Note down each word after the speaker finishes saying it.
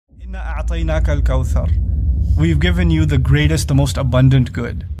أعطيناك الكوثر. We've given you the greatest, the most abundant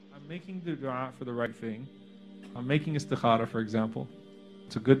good. I'm making the dua for the right thing. I'm making istikhara, for example.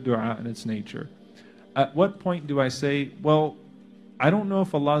 It's a good dua in its nature. At what point do I say, well, I don't know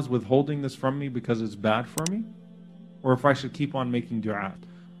if Allah is withholding this from me because it's bad for me, or if I should keep on making dua?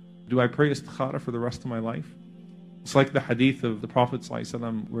 Do I pray istikhara for the rest of my life? It's like the hadith of the Prophet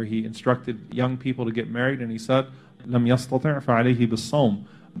ﷺ where he instructed young people to get married, and he said, لَمْ يَسْتَطِعْ فَعَلَيْهِ بِالصَّوْمِ.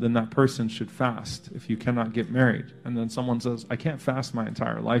 Then that person should fast if you cannot get married. And then someone says, I can't fast my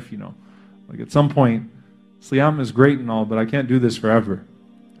entire life, you know. Like at some point, Siyam is great and all, but I can't do this forever.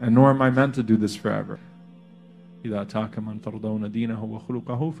 And nor am I meant to do this forever. إِذَا أَتَاكَ مَنْ تَرْضَوْنَ دِينَهُ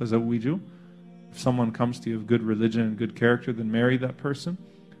وَخُلُقَهُ فَزَوِّجُوا. If someone comes to you of good religion and good character, then marry that person.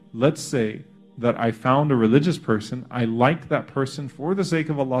 Let's say that I found a religious person, I like that person for the sake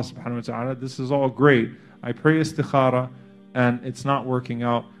of Allah subhanahu wa ta'ala, this is all great. I pray istikhara and it's not working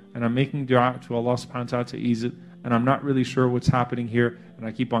out, and I'm making dua to Allah subhanahu wa ta'ala to ease it, and I'm not really sure what's happening here, and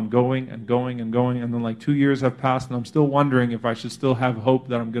I keep on going and going and going, and then like 2 years have passed and I'm still wondering if I should still have hope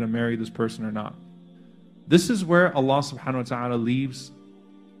that I'm going to marry this person or not. This is where Allah subhanahu wa ta'ala leaves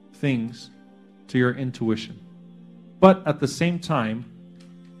things to your intuition. But at the same time,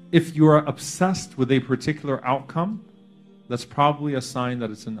 if you are obsessed with a particular outcome, that's probably a sign that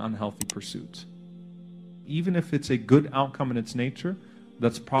it's an unhealthy pursuit. Even if it's a good outcome in its nature,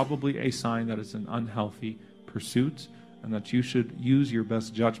 that's probably a sign that it's an unhealthy pursuit, and that you should use your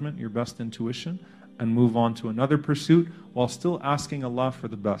best judgment, your best intuition, and move on to another pursuit while still asking Allah for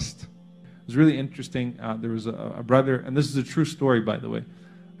the best. It was really interesting. There was a brother, and this is a true story, by the way.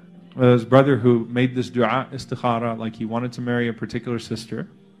 There was a brother who made this dua, istikhara, like he wanted to marry a particular sister,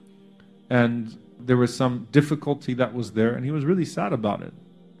 and there was some difficulty that was there, and he was really sad about it.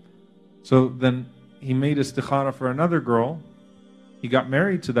 So then he made istikhara for another girl. He got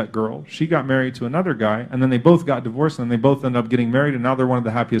married to that girl. She got married to another guy, and then they both got divorced, and they both ended up getting married, and now they're one of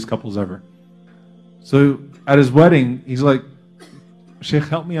the happiest couples ever. So at his wedding, he's like, Sheikh,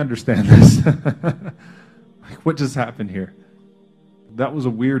 help me understand this. Like, what just happened here? That was a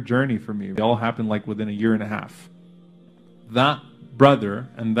weird journey for me. It all happened like within a year and a half. That brother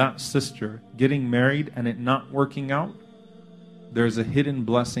and that sister getting married and it not working out, there's a hidden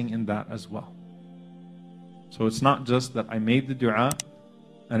blessing in that as well. So it's not just that I made the dua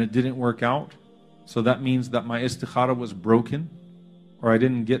and it didn't work out, so that means that my istikhara was broken or I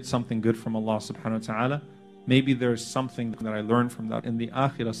didn't get something good from Allah subhanahu wa ta'ala. Maybe there's something that I learned from that in the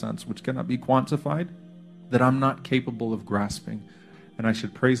akhirah sense which cannot be quantified, that I'm not capable of grasping, and I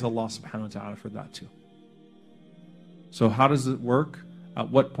should praise Allah subhanahu wa ta'ala for that too. So how does it work? At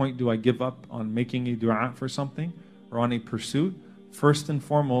what point do I give up on making a dua for something or on a pursuit? First and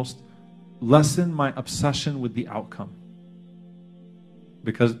foremost, lessen my obsession with the outcome.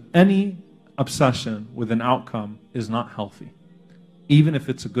 Because any obsession with an outcome is not healthy, even if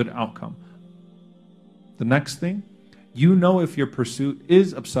it's a good outcome. The next thing, you know if your pursuit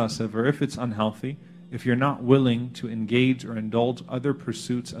is obsessive or if it's unhealthy, if you're not willing to engage or indulge other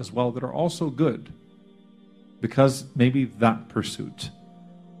pursuits as well that are also good, because maybe that pursuit.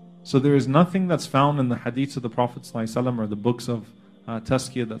 So there is nothing that's found in the hadiths of the Prophet ﷺ or the books of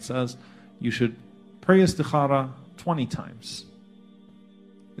Tazkiyah that says you should pray istikhara 20 times.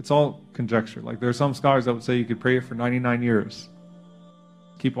 It's all conjecture. Like there are some scholars that would say you could pray it for 99 years.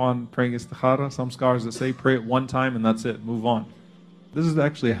 Keep on praying istikhara. Some scholars that say pray it one time and that's it, move on. This is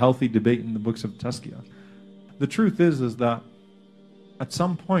actually a healthy debate in the books of Tazkiyah. The truth is that at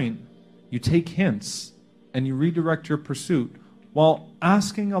some point you take hints and you redirect your pursuit while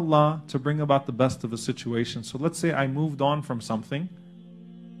asking Allah to bring about the best of a situation. So let's say I moved on from something,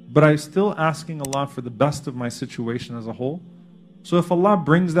 but I'm still asking Allah for the best of my situation as a whole. So if Allah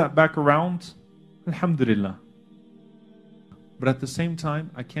brings that back around, alhamdulillah. But at the same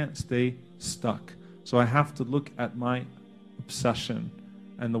time, I can't stay stuck. So I have to look at my obsession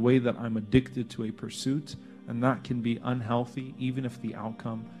and the way that I'm addicted to a pursuit, and that can be unhealthy even if the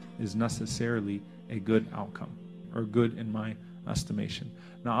outcome is necessarily a good outcome or good in my estimation.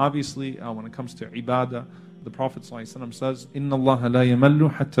 Now obviously when it comes to ibadah, the Prophet ﷺ says, Inna Allah la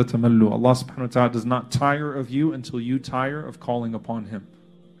yamallu hatta tamallu. Allah subhanahu wa ta'ala does not tire of you until you tire of calling upon Him.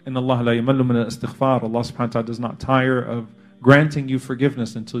 Inna Allah la yamallu min al-istighfar. Allah subhanahu wa ta'ala does not tire of granting you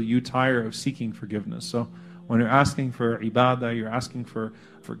forgiveness until you tire of seeking forgiveness. So when you're asking for ibadah, you're asking for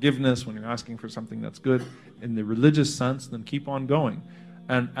forgiveness, when you're asking for something that's good in the religious sense, then keep on going.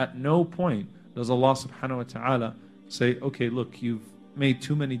 And at no point does Allah subhanahu wa ta'ala say, okay, look, you've made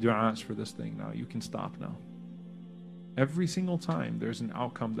too many du'as for this thing now, you can stop now. Every single time there's an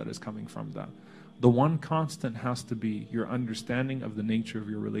outcome that is coming from that. The one constant has to be your understanding of the nature of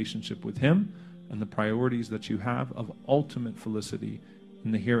your relationship with Him and the priorities that you have of ultimate felicity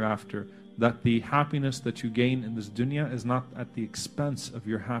in the hereafter. That the happiness that you gain in this dunya is not at the expense of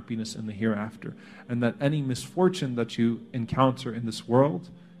your happiness in the hereafter. And that any misfortune that you encounter in this world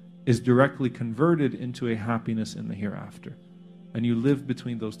is directly converted into a happiness in the hereafter. And you live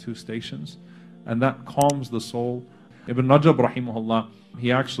between those two stations, and that calms the soul. Ibn Rajab rahimahullah,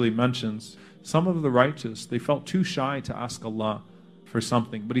 he actually mentions some of the righteous, they felt too shy to ask Allah for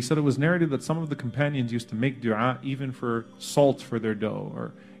something. But he said it was narrated that some of the companions used to make dua even for salt for their dough,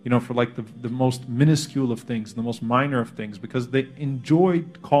 or for like the most minuscule of things, the most minor of things, because they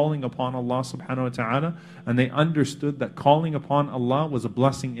enjoyed calling upon Allah subhanahu wa ta'ala, and they understood that calling upon Allah was a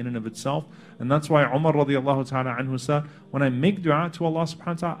blessing in and of itself. And that's why Umar radiallahu ta'ala anhu said, when I make dua to Allah subhanahu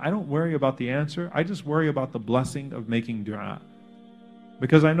wa ta'ala, I don't worry about the answer, I just worry about the blessing of making dua.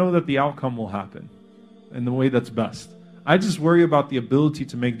 Because I know that the outcome will happen in the way that's best. I just worry about the ability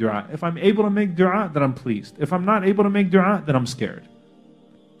to make dua. If I'm able to make dua, then I'm pleased. If I'm not able to make dua, then I'm scared.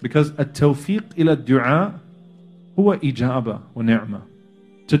 Because at-tawfiq ila du'a huwa ijaba wa ni'ma.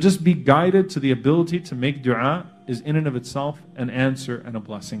 To just be guided to the ability to make dua is in and of itself an answer and a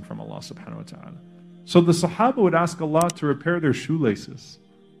blessing from Allah subhanahu wa ta'ala. So the Sahaba would ask Allah to repair their shoelaces.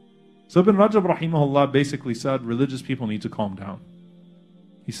 So Ibn Rajab rahimahullah basically said, religious people need to calm down.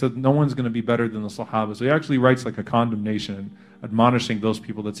 He said no one's going to be better than the Sahaba. So he actually writes like a condemnation, admonishing those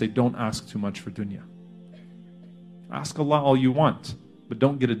people that say don't ask too much for dunya. Ask Allah all you want, but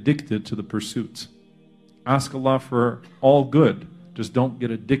don't get addicted to the pursuit. Ask Allah for all good, just don't get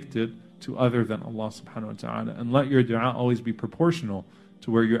addicted to other than Allah subhanahu wa ta'ala. And let your dua always be proportional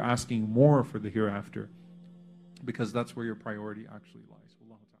to where you're asking more for the hereafter, because that's where your priority actually lies.